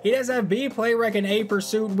linebacker. He does have B play rec and A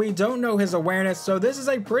pursuit. We don't know his awareness, so this is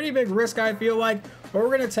a pretty big risk, I feel like. But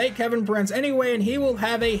we're going to take Kevin Prince anyway, and he will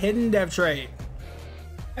have a hidden depth trade.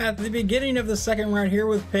 At the beginning of the 2nd round here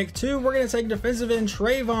with pick 2, we're going to take defensive end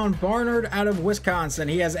Trayvon Barnard out of Wisconsin.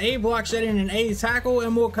 He has A block shedding and A tackle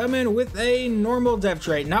and will come in with a normal depth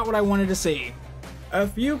trait. Not what I wanted to see. A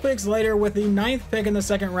few picks later, with the 9th pick in the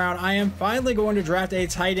 2nd round, I am finally going to draft a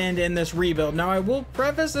tight end in this rebuild. Now, I will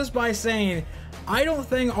preface this by saying I don't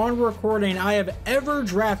think on recording I have ever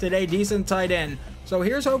drafted a decent tight end. So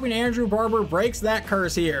here's hoping Andrew Barber breaks that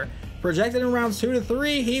curse here. Projected in rounds 2 to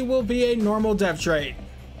 3, he will be a normal depth trait.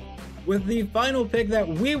 With the final pick that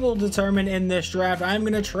we will determine in this draft, I'm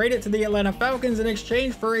going to trade it to the Atlanta Falcons in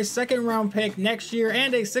exchange for a 2nd round pick next year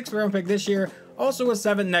and a 6th round pick this year, also a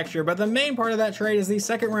 7th next year, but the main part of that trade is the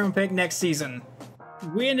 2nd round pick next season.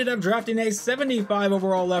 We ended up drafting a 75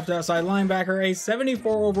 overall left outside linebacker, a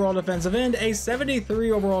 74 overall defensive end, a 73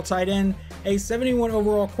 overall tight end, a 71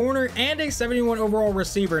 overall corner, and a 71 overall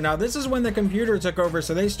receiver. Now, this is when the computer took over,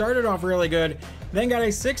 so they started off really good, then got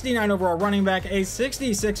a 69 overall running back, a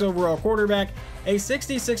 66 overall quarterback, a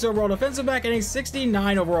 66 overall defensive back, and a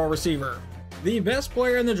 69 overall receiver. The best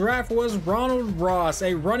player in the draft was Ronald Ross,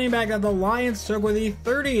 a running back that the Lions took with the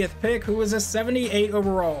 30th pick, who was a 78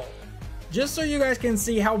 overall. Just so you guys can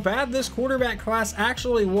see how bad this quarterback class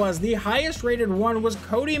actually was, the highest rated one was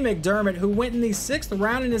Cody McDermott, who went in the 6th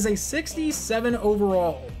round and is a 67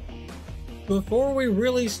 overall. Before we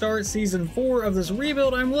really start season 4 of this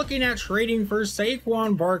rebuild, I'm looking at trading for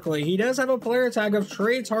Saquon Barkley. He does have a player tag of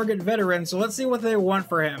trade target veteran, so let's see what they want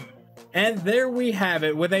for him. And there we have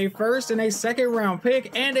it. With a 1st and a 2nd round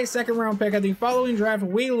pick and a 2nd round pick at the following draft,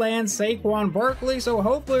 we land Saquon Barkley, so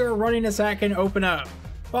hopefully our running attack can open up.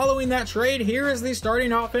 Following that trade, here is the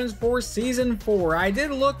starting offense for Season 4. I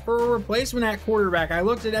did look for a replacement at quarterback. I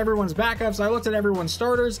looked at everyone's backups, I looked at everyone's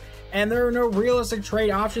starters, and there are no realistic trade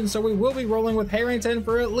options, so we will be rolling with Harrington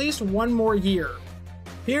for at least 1 more year.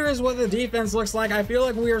 Here is what the defense looks like. I feel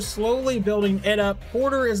like we are slowly building it up.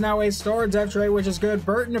 Porter is now a star depth trait, which is good.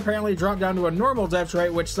 Burton apparently dropped down to a normal depth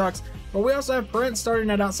trait, which sucks. But we also have Prince starting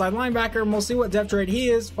at outside linebacker, and we'll see what depth trait he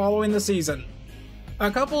is following the season. A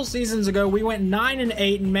couple seasons ago, we went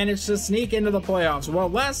 9-8 and managed to sneak into the playoffs. Well,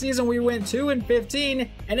 last season we went 2-15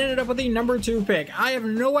 and ended up with the #2 pick. I have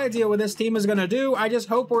no idea what this team is going to do. I just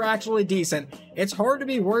hope we're actually decent. It's hard to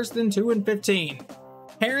be worse than 2-15.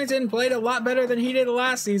 Harrington played a lot better than he did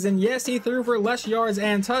last season. Yes, he threw for less yards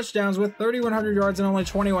and touchdowns with 3,100 yards and only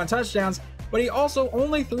 21 touchdowns, but he also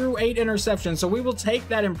only threw 8 interceptions, so we will take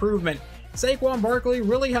that improvement. Saquon Barkley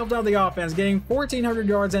really helped out the offense, getting 1,400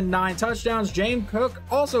 yards and 9 touchdowns. James Cook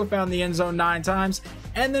also found the end zone 9 times.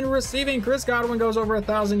 And then receiving, Chris Godwin goes over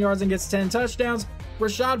 1,000 yards and gets 10 touchdowns.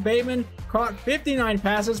 Rashad Bateman caught 59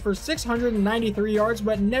 passes for 693 yards,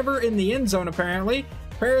 but never in the end zone apparently.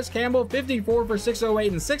 Paris Campbell, 54 for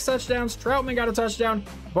 608 and 6 touchdowns. Troutman got a touchdown.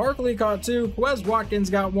 Barkley caught 2. Quez Watkins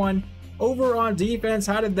got 1. Over on defense,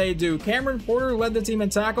 how did they do? Cameron Porter led the team in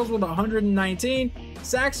tackles with 119.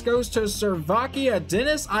 Sacks goes to Servakia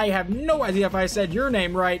Dennis. I have no idea if I said your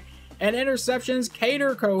name right. And interceptions,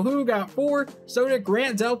 Kader Kohu got 4. So did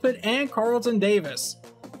Grant Delpit and Carlton Davis.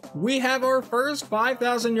 We have our first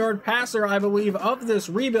 5,000 yard passer, I believe, of this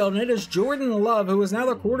rebuild, and it is Jordan Love, who is now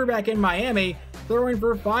the quarterback in Miami, throwing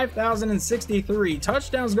for 5,063.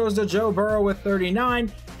 Touchdowns goes to Joe Burrow with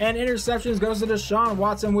 39, and interceptions goes to Deshaun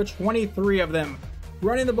Watson with 23 of them.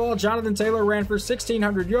 Running the ball, Jonathan Taylor ran for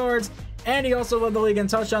 1,600 yards, and he also led the league in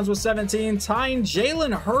touchdowns with 17, tying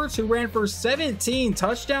Jalen Hurts, who ran for 17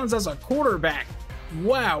 touchdowns as a quarterback.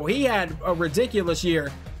 Wow, he had a ridiculous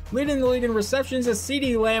year. Leading the league in receptions is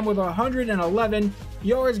CeeDee Lamb with 111.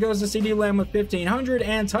 Yards goes to CeeDee Lamb with 1,500.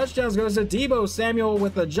 And touchdowns goes to Deebo Samuel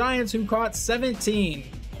with the Giants, who caught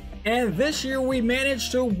 17. And this year we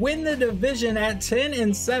managed to win the division at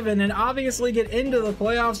 10-7 and obviously get into the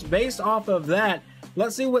playoffs based off of that.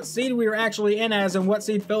 Let's see what seed we are actually in as and what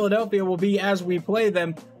seed Philadelphia will be as we play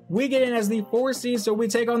them. We get in as the 4 seed, so we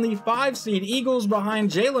take on the 5 seed Eagles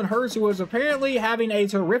behind Jalen Hurts, who is apparently having a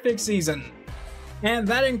terrific season. And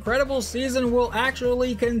that incredible season will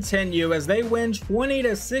actually continue as they win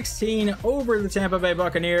 20-16 over the Tampa Bay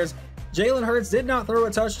Buccaneers. Jalen Hurts did not throw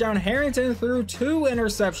a touchdown. Harrington threw 2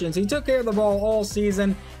 interceptions. He took care of the ball all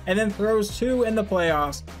season and then throws 2 in the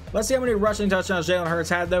playoffs. Let's see how many rushing touchdowns Jalen Hurts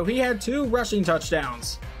had, though. He had 2 rushing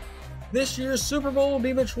touchdowns. This year's Super Bowl will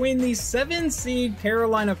be between the 7 seed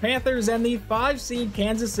Carolina Panthers and the 5 seed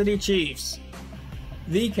Kansas City Chiefs.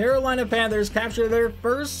 The Carolina Panthers capture their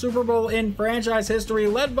first Super Bowl in franchise history,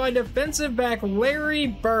 led by defensive back Larry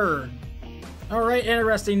Bird. Alright,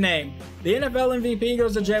 interesting name. The NFL MVP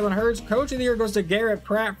goes to Jalen Hurts. Coach of the Year goes to Garrett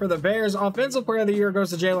Pratt for the Bears. Offensive Player of the Year goes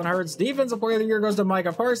to Jalen Hurts. Defensive Player of the Year goes to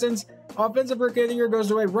Micah Parsons. Offensive Rookie of the Year goes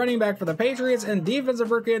to a running back for the Patriots. And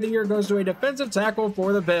Defensive Rookie of the Year goes to a defensive tackle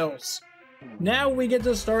for the Bills. Now we get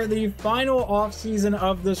to start the final offseason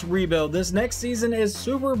of this rebuild. This next season is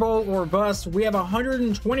Super Bowl or bust. We have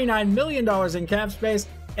 $129 million in cap space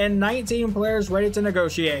and 19 players ready to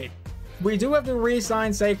negotiate. We do have to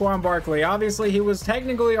re-sign Saquon Barkley. Obviously, he was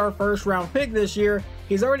technically our first round pick this year.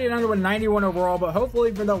 He's already down to a 91 overall, but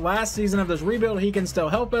hopefully for the last season of this rebuild, he can still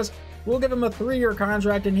help us. We'll give him a 3-year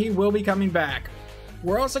contract and he will be coming back.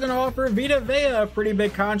 We're also going to offer Vita Vea a pretty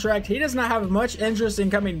big contract. He does not have much interest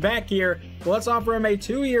in coming back here. Let's offer him a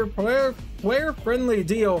 2-year player-friendly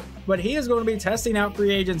deal, but he is going to be testing out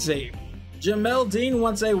free agency. Jamel Dean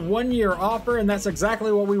wants a 1-year offer, and that's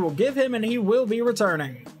exactly what we will give him, and he will be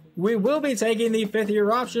returning. We will be taking the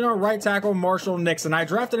 5th-year option on right tackle Marshall Nixon. I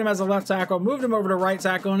drafted him as a left tackle, moved him over to right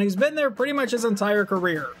tackle, and he's been there pretty much his entire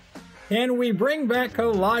career. And we bring back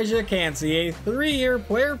Kalijah Kancey, a 3-year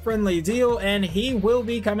player-friendly deal, and he will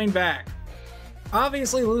be coming back.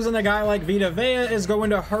 Obviously, losing a guy like Vita Vea is going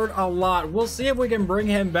to hurt a lot. We'll see if we can bring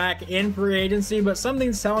him back in free agency, but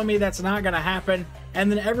something's telling me that's not going to happen,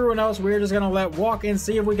 and then everyone else we're just going to let walk and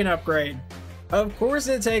see if we can upgrade. Of course,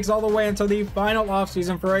 it takes all the way until the final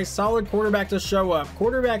offseason for a solid quarterback to show up.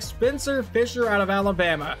 Quarterback Spencer Fisher out of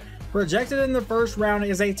Alabama, projected in the first round,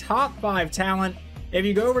 is a top 5 talent. If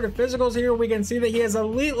you go over to physicals here, we can see that he has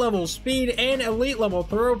elite level speed and elite level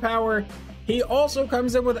throw power. He also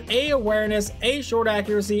comes in with A awareness, A short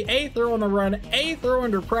accuracy, A throw on the run, A throw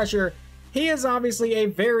under pressure. He is obviously a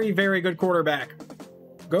very, very good quarterback.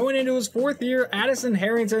 Going into his 4th year, Addison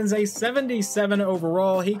Harrington's a 77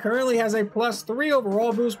 overall. He currently has a +3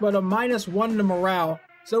 overall boost, but a -1 to morale.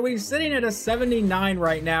 So he's sitting at a 79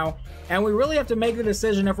 right now, and we really have to make the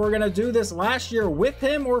decision if we're going to do this last year with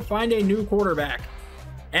him or find a new quarterback.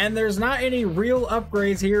 And there's not any real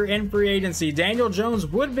upgrades here in free agency. Daniel Jones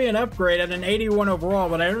would be an upgrade at an 81 overall,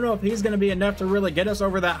 but I don't know if he's going to be enough to really get us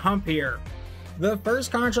over that hump here. The first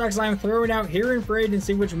contracts I'm throwing out here in free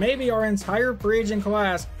agency, which may be our entire free agent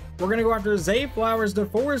class, we're going to go after Zay Flowers,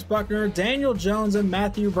 DeForest Buckner, Daniel Jones, and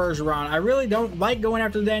Matthew Bergeron. I really don't like going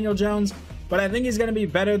after Daniel Jones, but I think he's going to be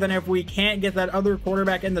better than if we can't get that other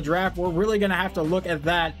quarterback in the draft. We're really going to have to look at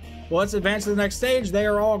that. Well, let's advance to the next stage. They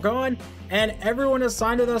are all gone, and everyone is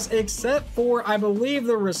signed with us except for, I believe,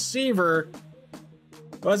 the receiver.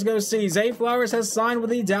 Let's go see. Zay Flowers has signed with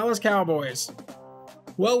the Dallas Cowboys.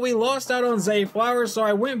 Well, we lost out on Zay Flowers, so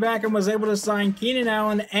I went back and was able to sign Keenan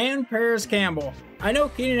Allen and Paris Campbell. I know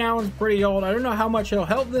Keenan Allen's pretty old. I don't know how much he'll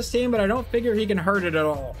help this team, but I don't figure he can hurt it at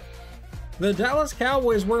all. The Dallas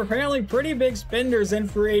Cowboys were apparently pretty big spenders in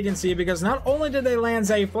free agency because not only did they land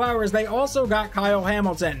Zay Flowers, they also got Kyle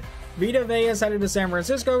Hamilton. Vita Vea is headed to San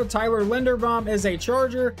Francisco, Tyler Linderbaum is a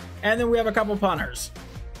Charger, and then we have a couple punters.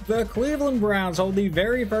 The Cleveland Browns hold the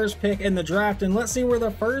very first pick in the draft, and let's see where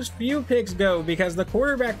the first few picks go because the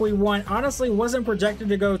quarterback we want honestly wasn't projected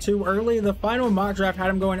to go too early. The final mock draft had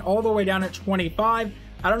him going all the way down at 25.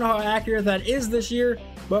 I don't know how accurate that is this year,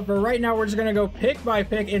 but for right now, we're just going to go pick by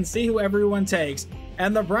pick and see who everyone takes.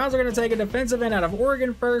 And the Browns are going to take a defensive end out of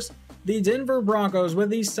Oregon first. The Denver Broncos, with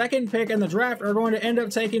the 2nd pick in the draft, are going to end up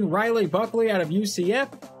taking Riley Buckley out of UCF.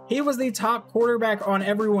 He was the top quarterback on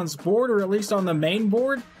everyone's board, or at least on the main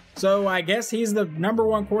board, so I guess he's the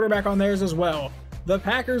 #1 quarterback on theirs as well. The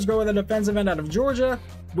Packers go with a defensive end out of Georgia.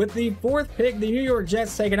 With the 4th pick, the New York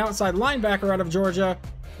Jets take an outside linebacker out of Georgia.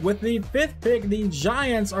 With the 5th pick, the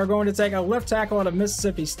Giants are going to take a left tackle out of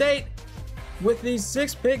Mississippi State. With the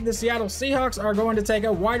 6th pick, the Seattle Seahawks are going to take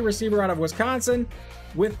a wide receiver out of Wisconsin.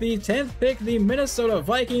 With the 10th pick, the Minnesota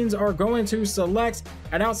Vikings are going to select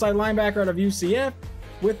an outside linebacker out of UCF.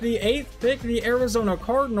 With the 8th pick, the Arizona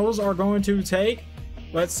Cardinals are going to take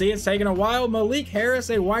Let's see, it's taken a while. Malik Harris,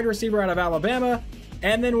 a wide receiver out of Alabama.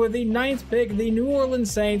 And then with the 9th pick, the New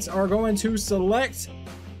Orleans Saints are going to select,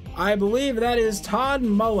 I believe that is Todd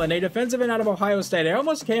Mullen, a defensive end out of Ohio State. I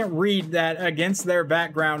almost can't read that against their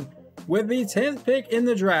background. With the 10th pick in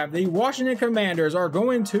the draft, the Washington Commanders are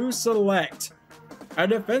going to select a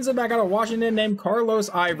defensive back out of Washington named Carlos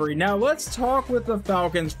Ivory. Now let's talk with the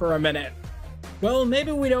Falcons for a minute. Well,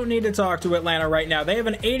 maybe we don't need to talk to Atlanta right now. They have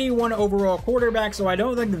an 81 overall quarterback, so I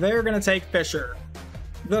don't think they're going to take Fisher.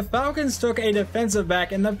 The Falcons took a defensive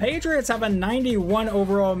back, and the Patriots have a 91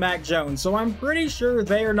 overall Mac Jones, so I'm pretty sure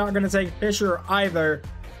they are not going to take Fisher either.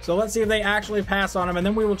 So let's see if they actually pass on him, and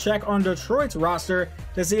then we will check on Detroit's roster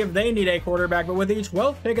to see if they need a quarterback. But with the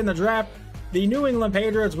 12th pick in the draft, the New England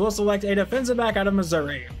Patriots will select a defensive back out of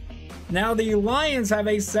Missouri. Now, the Lions have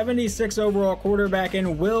a 76 overall quarterback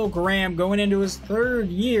in Will Graham going into his 3rd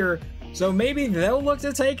year, so maybe they'll look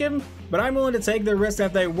to take him, but I'm willing to take the risk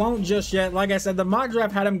that they won't just yet. Like I said, the mock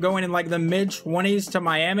draft had him going in like the mid-20s to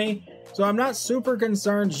Miami, so I'm not super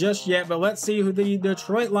concerned just yet, but let's see who the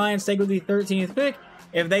Detroit Lions take with the 13th pick.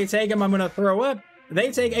 If they take him, I'm going to throw up.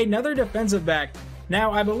 They take another defensive back.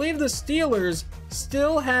 Now, I believe the Steelers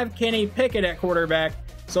still have Kenny Pickett at quarterback,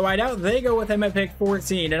 so I doubt they go with him at pick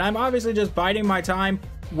 14, and I'm obviously just biding my time,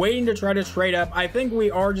 waiting to try to trade up. I think we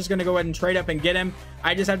are just going to go ahead and trade up and get him.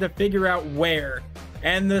 I just have to figure out where.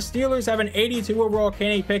 And the Steelers have an 82 overall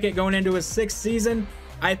Kenny Pickett going into his 6th season.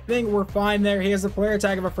 I think we're fine there. He has the player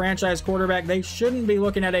tag of a franchise quarterback. They shouldn't be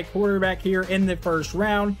looking at a quarterback here in the 1st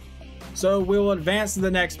round. So we'll advance to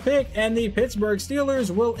the next pick, and the Pittsburgh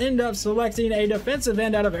Steelers will end up selecting a defensive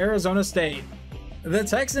end out of Arizona State. The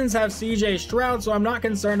Texans have CJ Stroud, so I'm not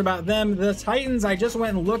concerned about them. The Titans, I just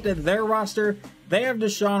went and looked at their roster. They have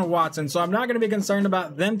Deshaun Watson, so I'm not going to be concerned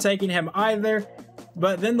about them taking him either.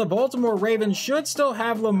 But then the Baltimore Ravens should still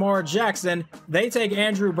have Lamar Jackson. They take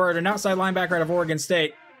Andrew Byrd, an outside linebacker out of Oregon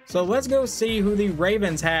State. So let's go see who the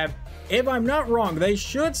Ravens have. If I'm not wrong, they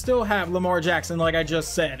should still have Lamar Jackson, like I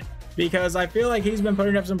just said, because I feel like he's been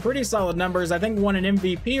putting up some pretty solid numbers. I think won an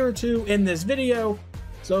MVP or 2 in this video.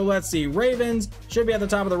 So let's see, Ravens should be at the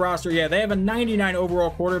top of the roster. Yeah, they have a 99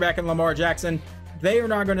 overall quarterback in Lamar Jackson. They are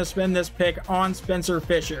not going to spend this pick on Spencer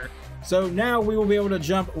Fisher. So now we will be able to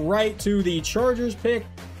jump right to the Chargers pick,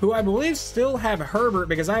 who I believe still have Herbert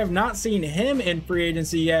because I have not seen him in free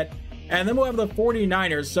agency yet. And then we'll have the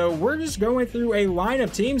 49ers. So we're just going through a line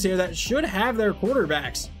of teams here that should have their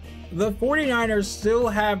quarterbacks. The 49ers still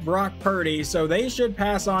have Brock Purdy, so they should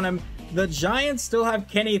pass on him. The Giants still have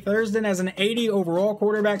Kenny Thurston as an 80 overall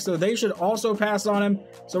quarterback, so they should also pass on him.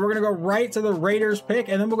 So we're going to go right to the Raiders pick,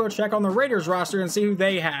 and then we'll go check on the Raiders roster and see who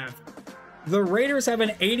they have. The Raiders have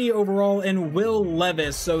an 80 overall in Will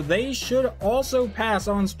Levis, so they should also pass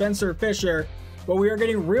on Spencer Fisher, but we are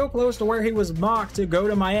getting real close to where he was mocked to go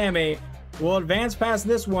to Miami. We'll advance past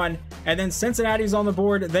this one, and then Cincinnati's on the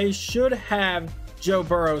board. They should have Joe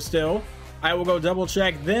Burrow still. I will go double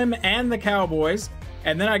check them and the Cowboys.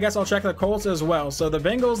 And then I guess I'll check the Colts as well. So the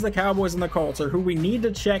Bengals, the Cowboys, and the Colts are who we need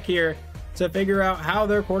to check here to figure out how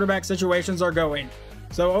their quarterback situations are going.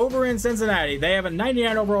 So over in Cincinnati, they have a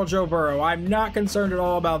 99 overall Joe Burrow. I'm not concerned at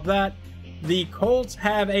all about that. The Colts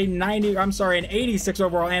have an 86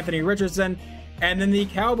 overall Anthony Richardson. And then the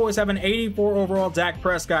Cowboys have an 84 overall Dak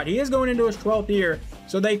Prescott. He is going into his 12th year,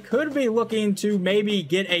 so they could be looking to maybe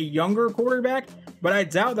get a younger quarterback, but I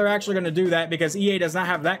doubt they're actually going to do that because EA does not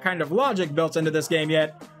have that kind of logic built into this game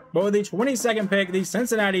yet. But with the 22nd pick, the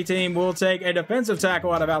Cincinnati team will take a defensive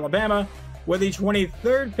tackle out of Alabama. With the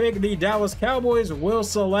 23rd pick, the Dallas Cowboys will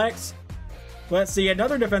select, let's see,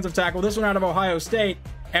 another defensive tackle, this one out of Ohio State.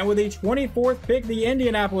 And with the 24th pick, the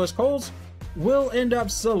Indianapolis Colts will end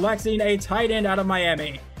up selecting a tight end out of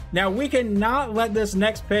Miami. Now, we cannot let this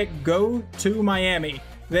next pick go to Miami.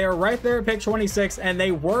 They are right there at pick 26, and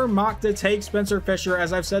they were mocked to take Spencer Fisher,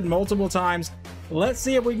 as I've said multiple times. Let's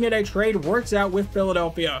see if we can get a trade worked out with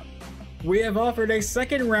Philadelphia. We have offered a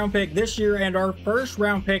 2nd round pick this year and our 1st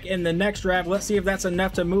round pick in the next draft. Let's see if that's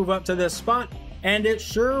enough to move up to this spot, and it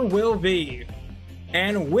sure will be.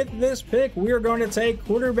 And with this pick, we are going to take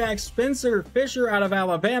quarterback Spencer Fisher out of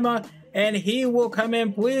Alabama, and he will come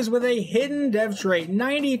in, please, with a hidden dev trait,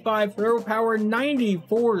 95 throw power,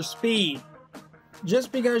 94 speed.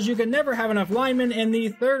 Just because you can never have enough linemen, in the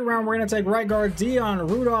 3rd round, we're going to take right guard Dion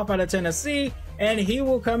Rudolph out of Tennessee, and he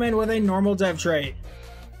will come in with a normal dev trait.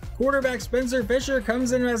 Quarterback Spencer Fisher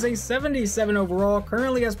comes in as a 77 overall,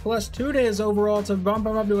 currently has +2 to his overall to bump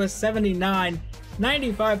him up to a 79.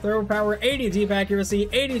 95 throw power, 80 deep accuracy,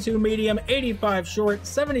 82 medium, 85 short,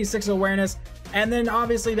 76 awareness, and then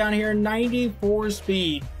obviously down here 94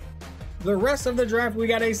 speed. The rest of the draft, we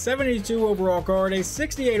got a 72 overall guard, a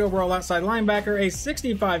 68 overall outside linebacker, a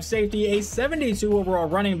 65 safety, a 72 overall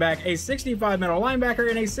running back, a 65 middle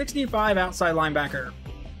linebacker, and a 65 outside linebacker.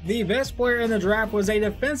 The best player in the draft was a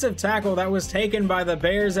defensive tackle that was taken by the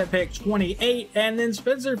Bears at pick 28, and then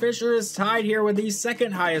Spencer Fisher is tied here with the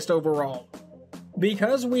second highest overall.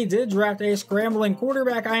 Because we did draft a scrambling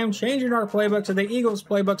quarterback, I am changing our playbook to the Eagles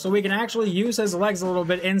playbook so we can actually use his legs a little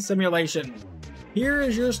bit in simulation. Here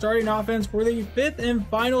is your starting offense for the 5th and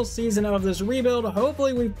final season of this rebuild.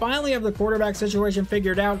 Hopefully we finally have the quarterback situation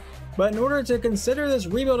figured out, but in order to consider this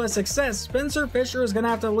rebuild a success, Spencer Fisher is going to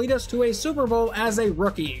have to lead us to a Super Bowl as a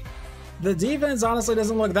rookie. The defense honestly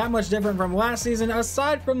doesn't look that much different from last season,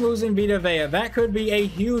 aside from losing Vita Vea. That could be a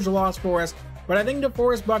huge loss for us, but I think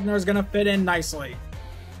DeForest Buckner is going to fit in nicely.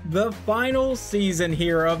 The final season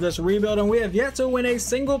here of this rebuild, and we have yet to win a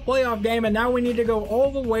single playoff game, and now we need to go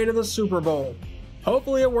all the way to the Super Bowl.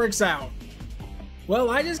 Hopefully it works out.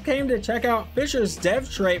 Well, I just came to check out Fisher's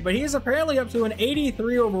dev trait, but he's apparently up to an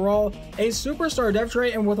 83 overall, a superstar dev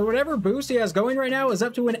trait, and with whatever boost he has going right now is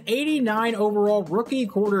up to an 89 overall rookie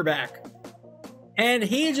quarterback. And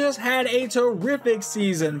he just had a terrific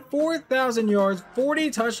season. 4,000 yards,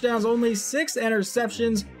 40 touchdowns, only 6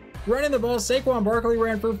 interceptions. Running the ball, Saquon Barkley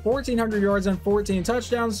ran for 1,400 yards and 14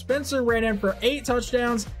 touchdowns. Spencer ran in for 8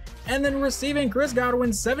 touchdowns. And then receiving, Chris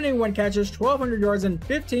Godwin, 71 catches, 1,200 yards, and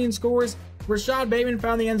 15 scores. Rashad Bateman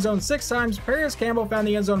found the end zone 6 times. Paris Campbell found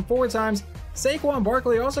the end zone 4 times. Saquon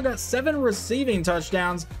Barkley also got 7 receiving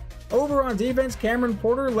touchdowns. Over on defense, Cameron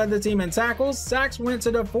Porter led the team in tackles. Sacks went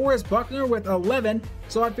to DeForest Buckner with 11,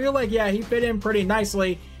 so I feel like, yeah, he fit in pretty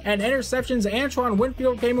nicely. And interceptions, Antoine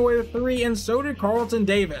Winfield came away with 3, and so did Carlton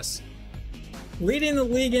Davis. Leading the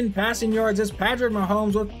league in passing yards is Patrick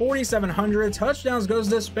Mahomes with 4,700. Touchdowns goes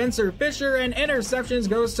to Spencer Fisher, and interceptions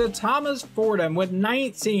goes to Thomas Fordham with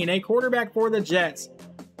 19, a quarterback for the Jets.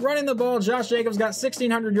 Running the ball, Josh Jacobs got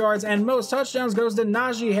 1,600 yards, and most touchdowns goes to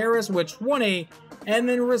Najee Harris with 20. And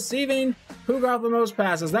then receiving, who got the most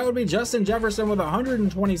passes? That would be Justin Jefferson with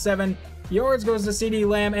 127. Yards goes to CeeDee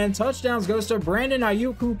Lamb, and touchdowns goes to Brandon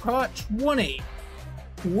Ayuk, who caught 20.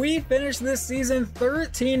 We finished this season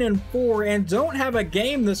 13-4 and don't have a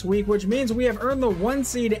game this week, which means we have earned the 1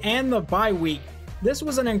 seed and the bye week. This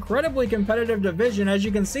was an incredibly competitive division. As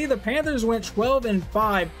you can see, the Panthers went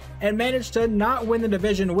 12-5 and managed to not win the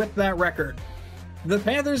division with that record. The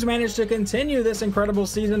Panthers managed to continue this incredible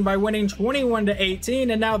season by winning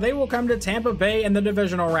 21-18, and now they will come to Tampa Bay in the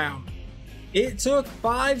divisional round. It took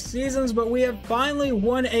 5 seasons, but we have finally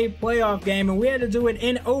won a playoff game, and we had to do it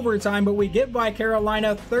in overtime, but we get by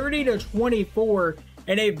Carolina 30-24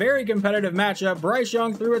 in a very competitive matchup. Bryce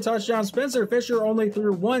Young threw a touchdown. Spencer Fisher only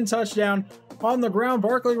threw 1 touchdown. On the ground,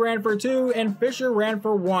 Barkley ran for 2, and Fisher ran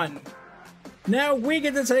for 1. Now we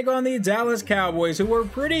get to take on the Dallas Cowboys, who were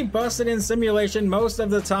pretty busted in simulation most of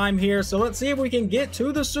the time here, so let's see if we can get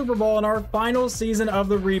to the Super Bowl in our final season of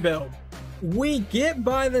the rebuild. We get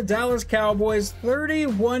by the Dallas Cowboys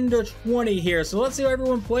 31-20 here, so let's see how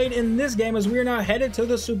everyone played in this game as we are now headed to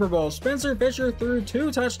the Super Bowl. Spencer Fisher threw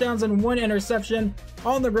 2 touchdowns and 1 interception.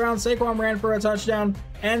 On the ground, Saquon ran for a touchdown,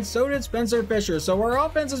 and so did Spencer Fisher, so our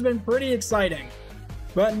offense has been pretty exciting.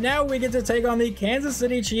 But now we get to take on the Kansas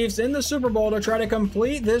City Chiefs in the Super Bowl to try to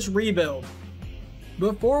complete this rebuild.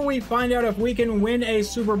 Before we find out if we can win a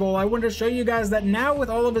Super Bowl, I want to show you guys that now with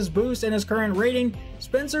all of his boosts and his current rating,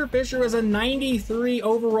 Spencer Fisher is a 93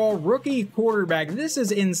 overall rookie quarterback. This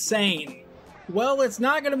is insane. Well, it's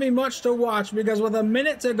not going to be much to watch because with a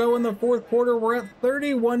minute to go in the 4th quarter, we're at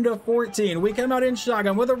 31-14. We come out in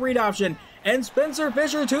shotgun with a read option, and Spencer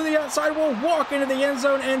Fisher to the outside will walk into the end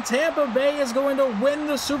zone, and Tampa Bay is going to win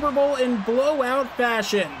the Super Bowl in blowout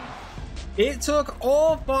fashion. It took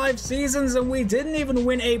all 5 seasons and we didn't even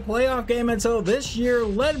win a playoff game until this year,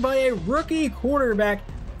 led by a rookie quarterback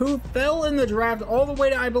who fell in the draft all the way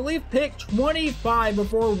to, I believe, pick 25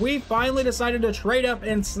 before we finally decided to trade up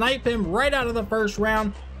and snipe him right out of the 1st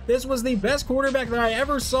round. This was the best quarterback that I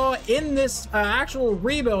ever saw in this actual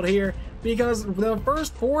rebuild here, because the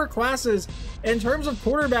first 4 classes, in terms of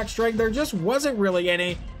quarterback strength, there just wasn't really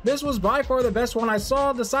any. This was by far the best one I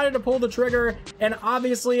saw. Decided to pull the trigger, and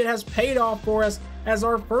obviously it has paid off for us as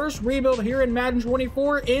our first rebuild here in Madden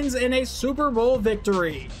 24 ends in a Super Bowl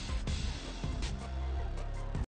victory.